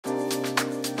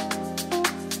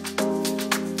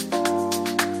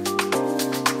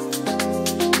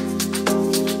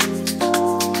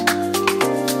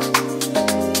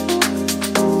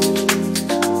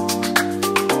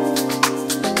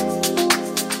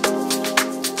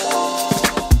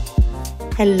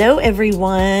Hello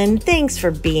everyone, thanks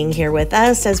for being here with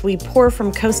us as we pour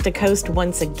from coast to coast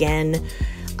once again.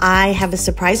 I have a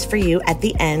surprise for you at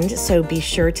the end, so be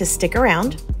sure to stick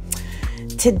around.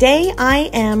 Today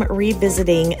I am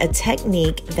revisiting a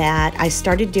technique that I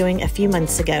started doing a few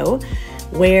months ago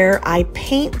where I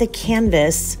paint the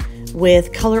canvas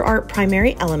with COLOURARTE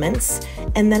primary elements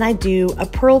and then I do a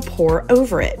pearl pour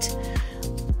over it.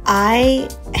 I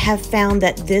have found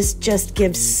that this just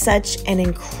gives such an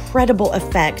incredible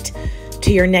effect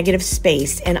to your negative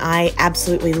space, and I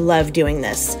absolutely love doing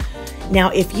this. Now,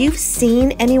 if you've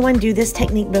seen anyone do this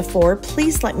technique before,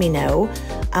 please let me know.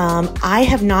 I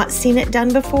have not seen it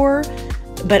done before,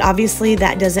 but obviously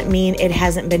that doesn't mean it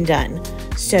hasn't been done.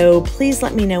 So please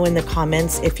let me know in the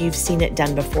comments if you've seen it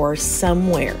done before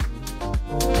somewhere.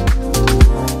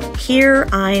 Here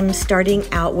I'm starting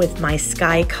out with my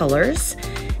sky colors.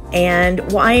 And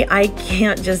why I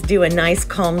can't just do a nice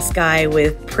calm sky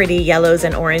with pretty yellows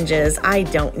and oranges, I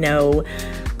don't know.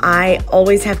 I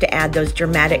always have to add those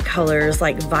dramatic colors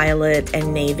like violet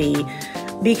and navy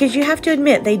because you have to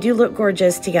admit they do look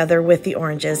gorgeous together with the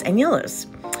oranges and yellows.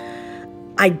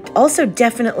 I also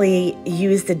definitely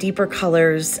use the deeper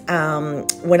colors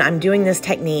when I'm doing this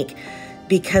technique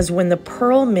because when the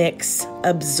pearl mix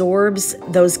absorbs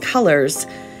those colors,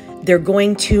 they're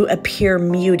going to appear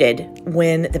muted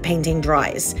when the painting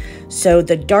dries. So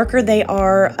the darker they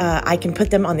are, I can put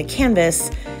them on the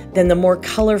canvas, then the more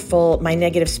colorful my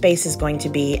negative space is going to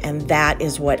be, and that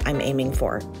is what I'm aiming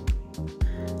for.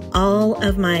 All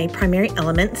of my primary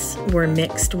elements were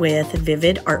mixed with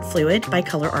Vivid Arte Fluid by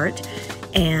COLOURARTE,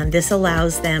 and this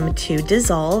allows them to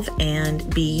dissolve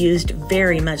and be used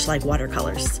very much like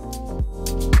watercolors.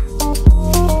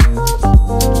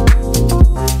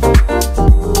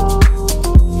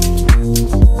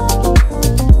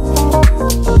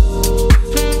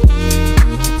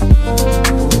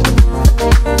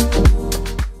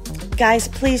 Guys,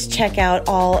 please check out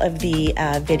all of the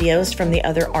videos from the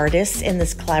other artists in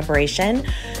this collaboration.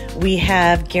 We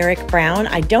have Garrick Brown.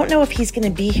 I don't know if he's going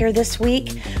to be here this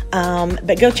week,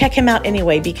 but go check him out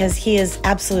anyway because he is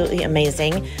absolutely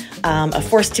amazing, a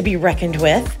force to be reckoned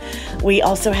with. We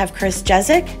also have Chris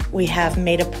Jezik, we have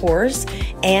Made of Pores,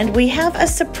 and we have a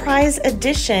surprise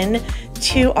addition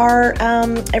to our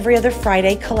Every Other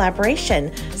Friday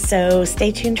collaboration. So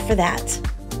stay tuned for that.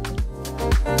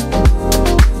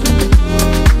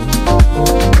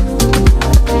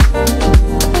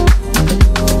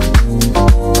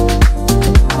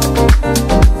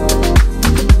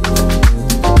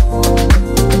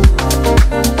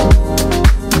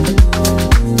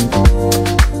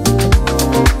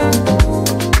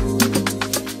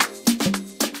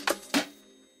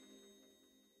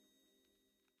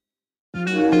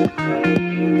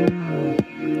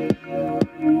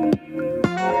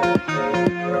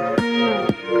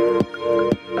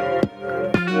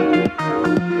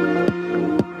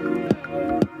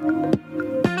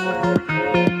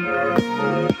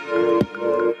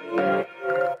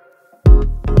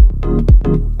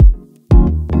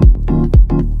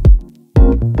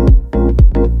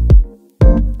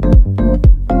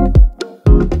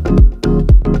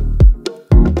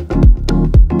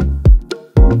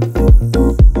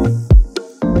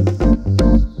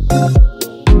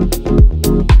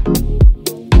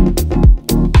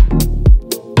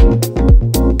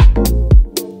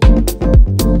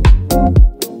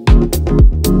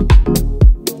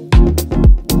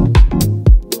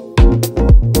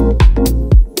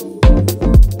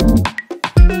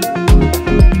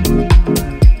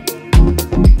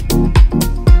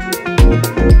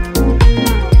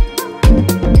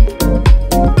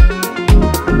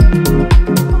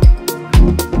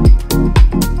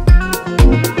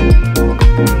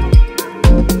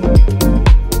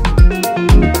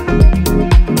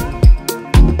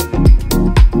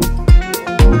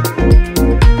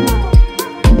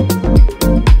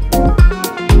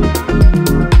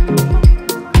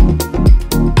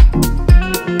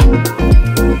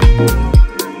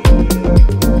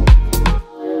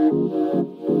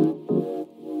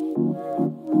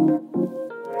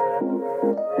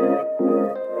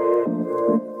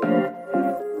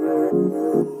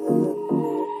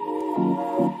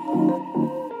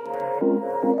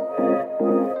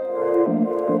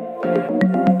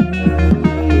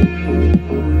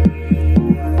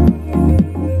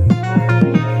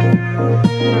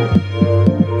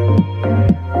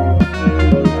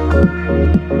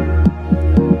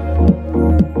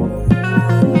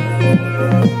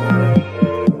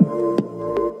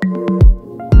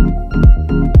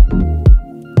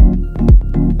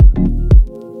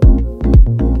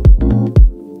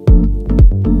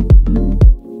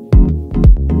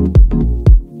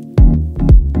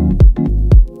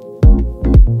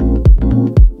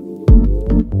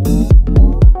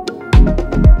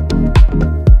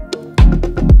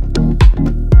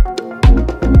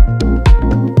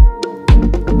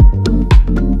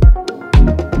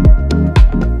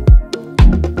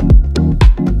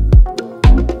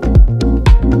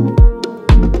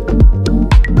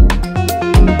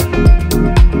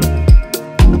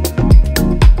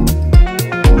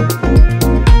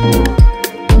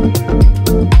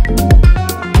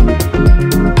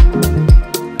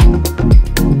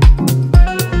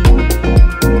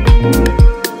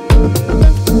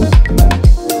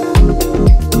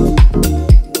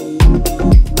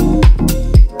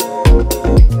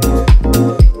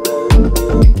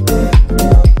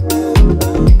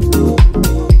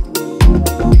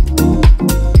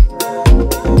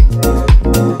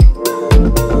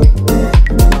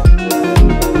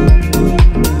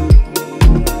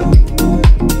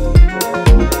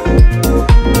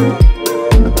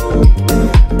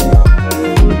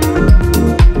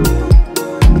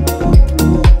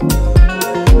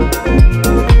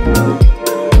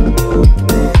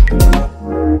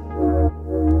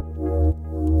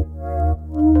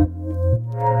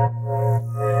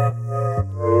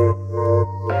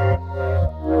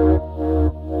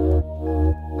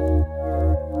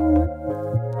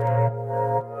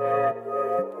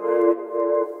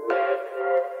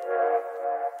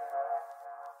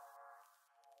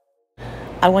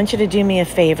 I want you to do me a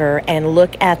favor and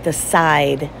look at the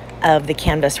side of the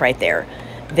canvas right there.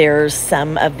 There's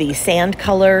some of the sand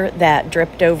color that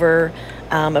dripped over.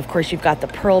 Of course, you've got the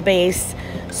pearl base.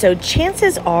 So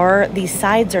chances are these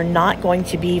sides are not going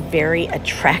to be very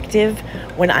attractive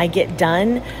when I get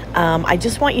done. I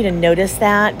just want you to notice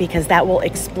that, because that will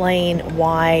explain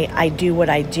why I do what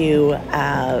I do,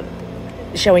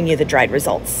 showing you the dried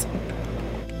results.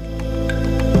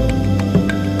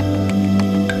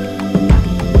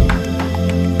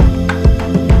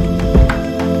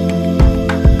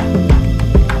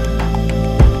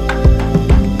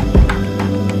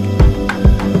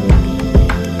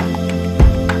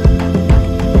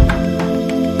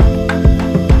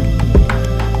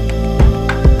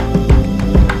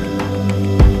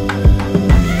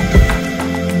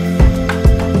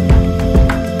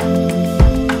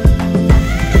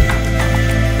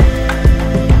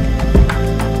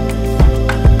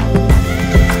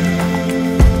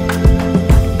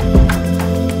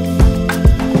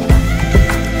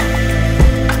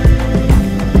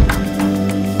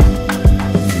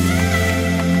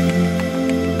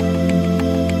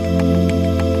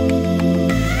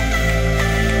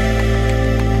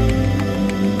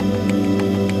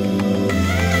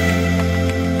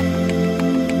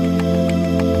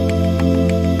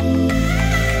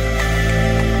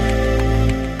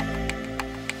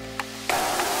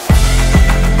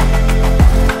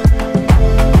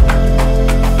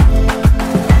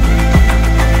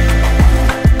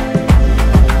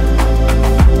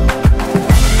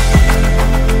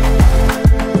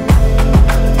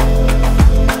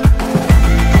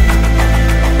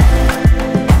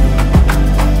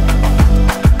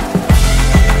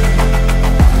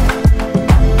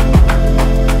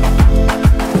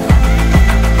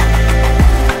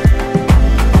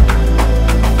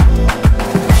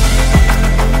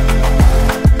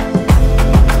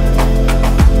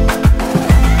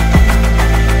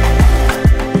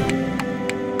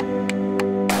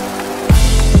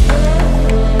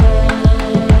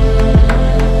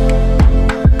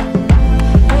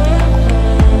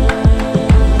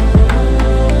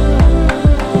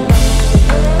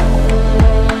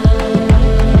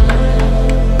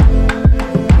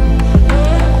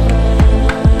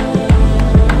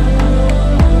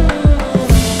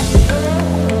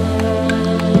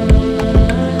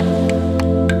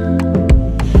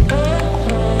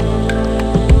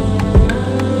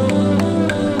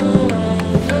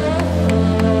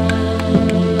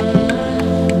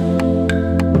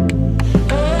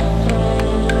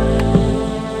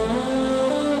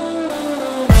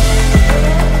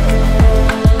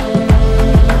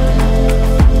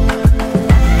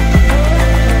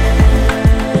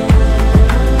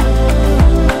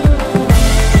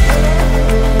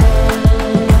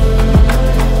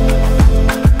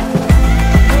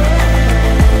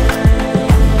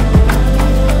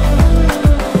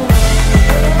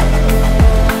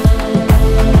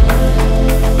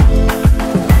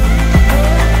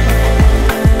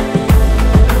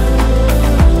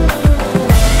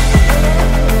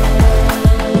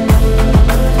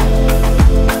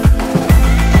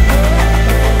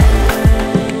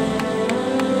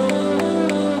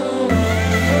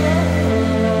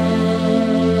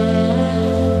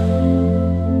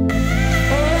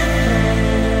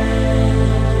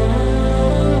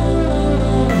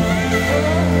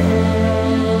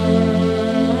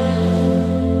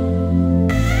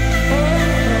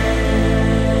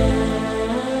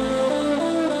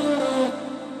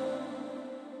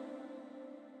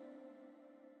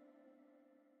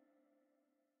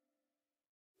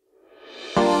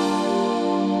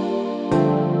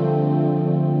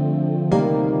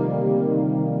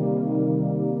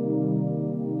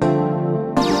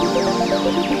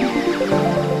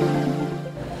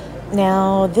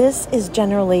 Now, this is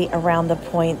generally around the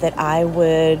point that I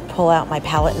would pull out my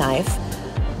palette knife,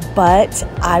 but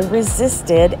I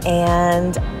resisted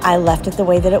and I left it the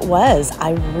way that it was.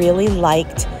 I really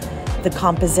liked the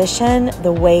composition,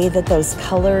 the way that those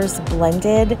colors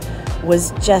blended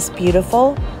was just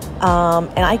beautiful.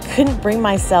 And I couldn't bring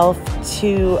myself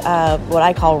to what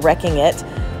I call wrecking it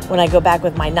when I go back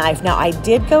with my knife. Now, I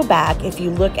did go back, if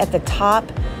you look at the top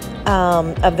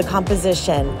of the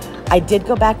composition, I did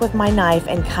go back with my knife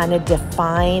and kind of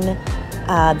define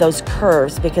those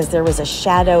curves because there was a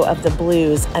shadow of the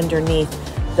blues underneath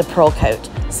the pearl coat.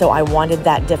 So I wanted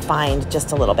that defined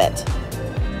just a little bit.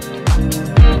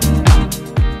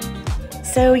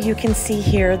 So you can see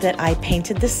here that I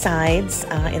painted the sides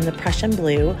in the Prussian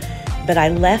blue, but I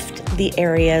left the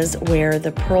areas where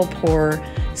the pearl pour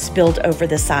spilled over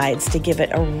the sides to give it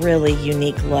a really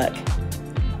unique look.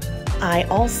 I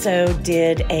also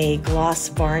did a gloss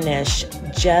varnish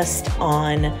just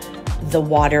on the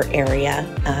water area,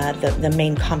 the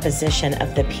main composition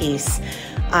of the piece.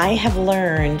 I have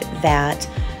learned that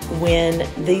when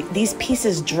these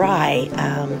pieces dry,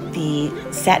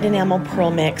 the satin enamel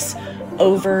pearl mix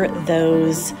over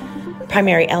those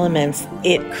primary elements,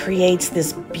 it creates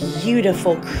this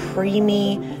beautiful,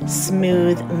 creamy,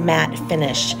 smooth, matte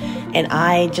finish. And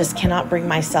I just cannot bring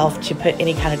myself to put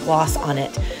any kind of gloss on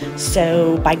it.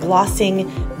 So by glossing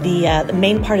the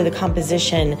main part of the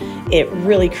composition, it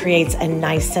really creates a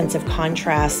nice sense of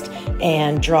contrast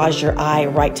and draws your eye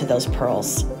right to those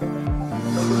pearls.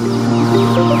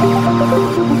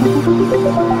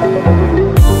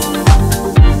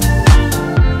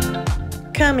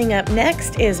 Coming up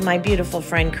next is my beautiful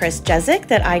friend Chris Jezik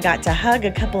that I got to hug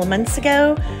a couple of months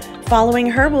ago. Following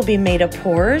her will be Made of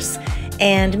Pours,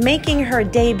 and making her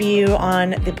debut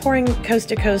on the Pouring Coast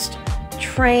to Coast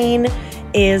train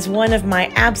is one of my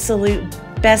absolute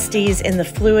besties in the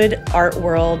fluid art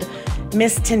world,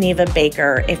 Miss Taneva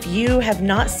Baker. If you have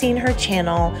not seen her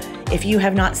channel, if you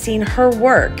have not seen her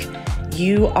work,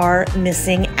 you are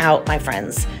missing out, my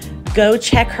friends. Go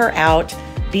check her out.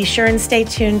 Be sure and stay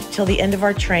tuned till the end of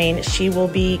our train. She will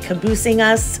be caboosing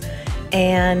us,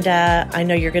 and I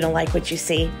know you're gonna like what you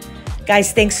see.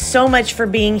 Guys, thanks so much for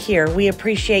being here. We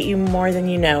appreciate you more than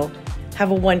you know.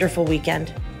 Have a wonderful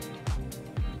weekend.